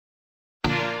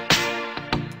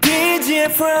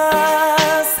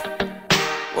Fras.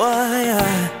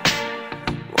 Why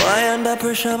under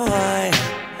pressure, boy?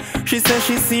 She says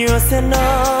she's serious, you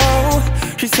know.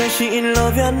 She says she in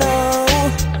love, you know.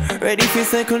 Ready for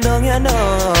settle down, you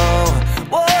know.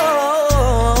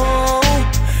 Whoa.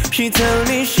 She tell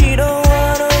me she don't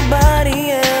want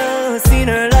nobody else in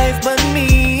her life but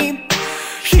me.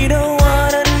 She don't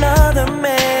want another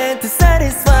man to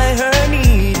satisfy her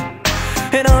need.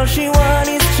 And all she wants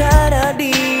is Channa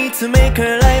to make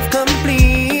her life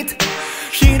complete.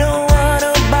 She don't want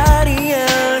nobody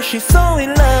else. She's so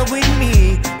in love with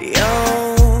me.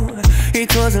 Yo,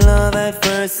 it was love at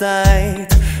first sight.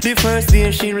 The first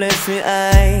day she blessed me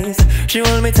eyes. She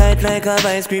hold me tight like a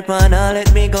vice grip and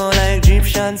let me go like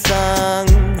Egyptian song.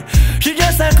 She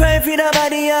just a cry for the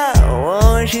body, yeah.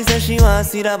 Oh, she said she wants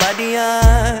to see the body,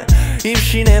 yeah. If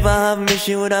she never have me,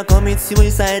 she woulda commit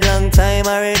suicide long time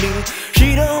already.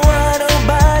 She don't want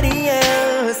nobody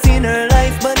else in her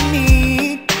life but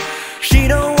me. She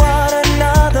don't want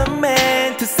another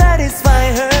man to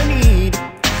satisfy her need.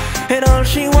 And all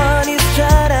she wants is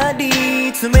Channa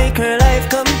to make her life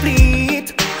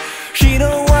complete. She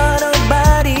don't want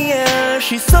nobody else.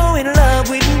 She's so in love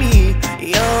with me.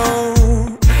 Yo,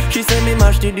 she said me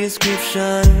match the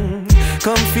description.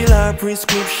 Come fill her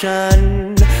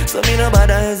prescription. So me no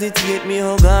bother hesitate, me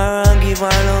hug her and give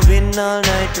her loving all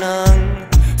night long.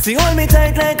 She hold me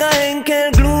tight like a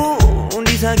ankle glue.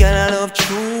 This a girl I love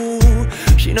true.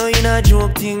 She know in a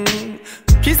joke thing.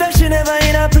 She said she never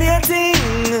in a play thing.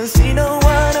 She don't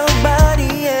want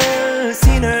nobody else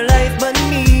in her life but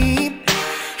me.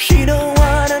 She don't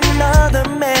want another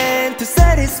man to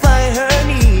satisfy her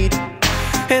need.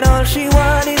 And all she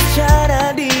wants is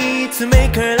Channa to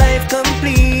make her life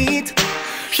complete.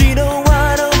 She don't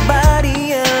want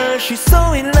nobody else. She's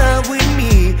so in love with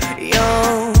me.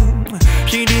 Yo,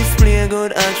 she display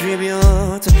good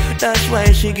attribute. That's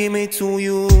why she give me to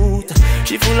youth.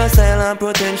 She full of style and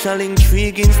potential,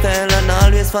 intriguing style and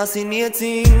always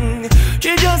fascinating.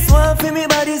 She just want for me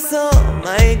body so.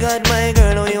 My God, my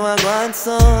girl, how you a gone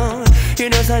so. You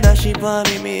know so that she for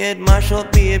me head mash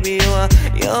up, baby.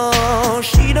 Yo,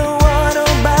 she don't want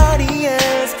nobody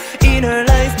else in her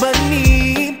life but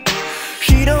me.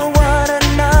 She don't want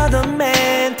another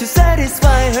man to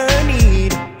satisfy her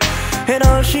need. And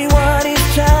all she wants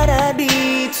is Channa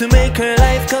to make her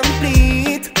life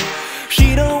complete.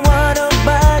 She don't want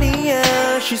nobody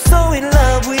else. She's so in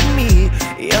love with me.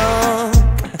 Yo,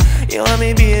 you want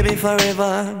me baby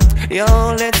forever. Yo,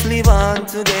 let's live on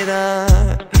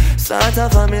together. Start a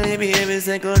family, baby,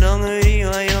 settle down with you.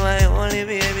 Are you my only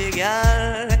baby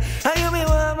girl? Are you me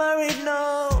want married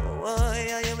now? Oh,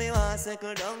 yeah, you me want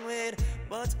settle down with.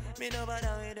 But me no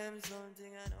bother with them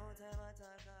something I know time at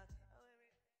all.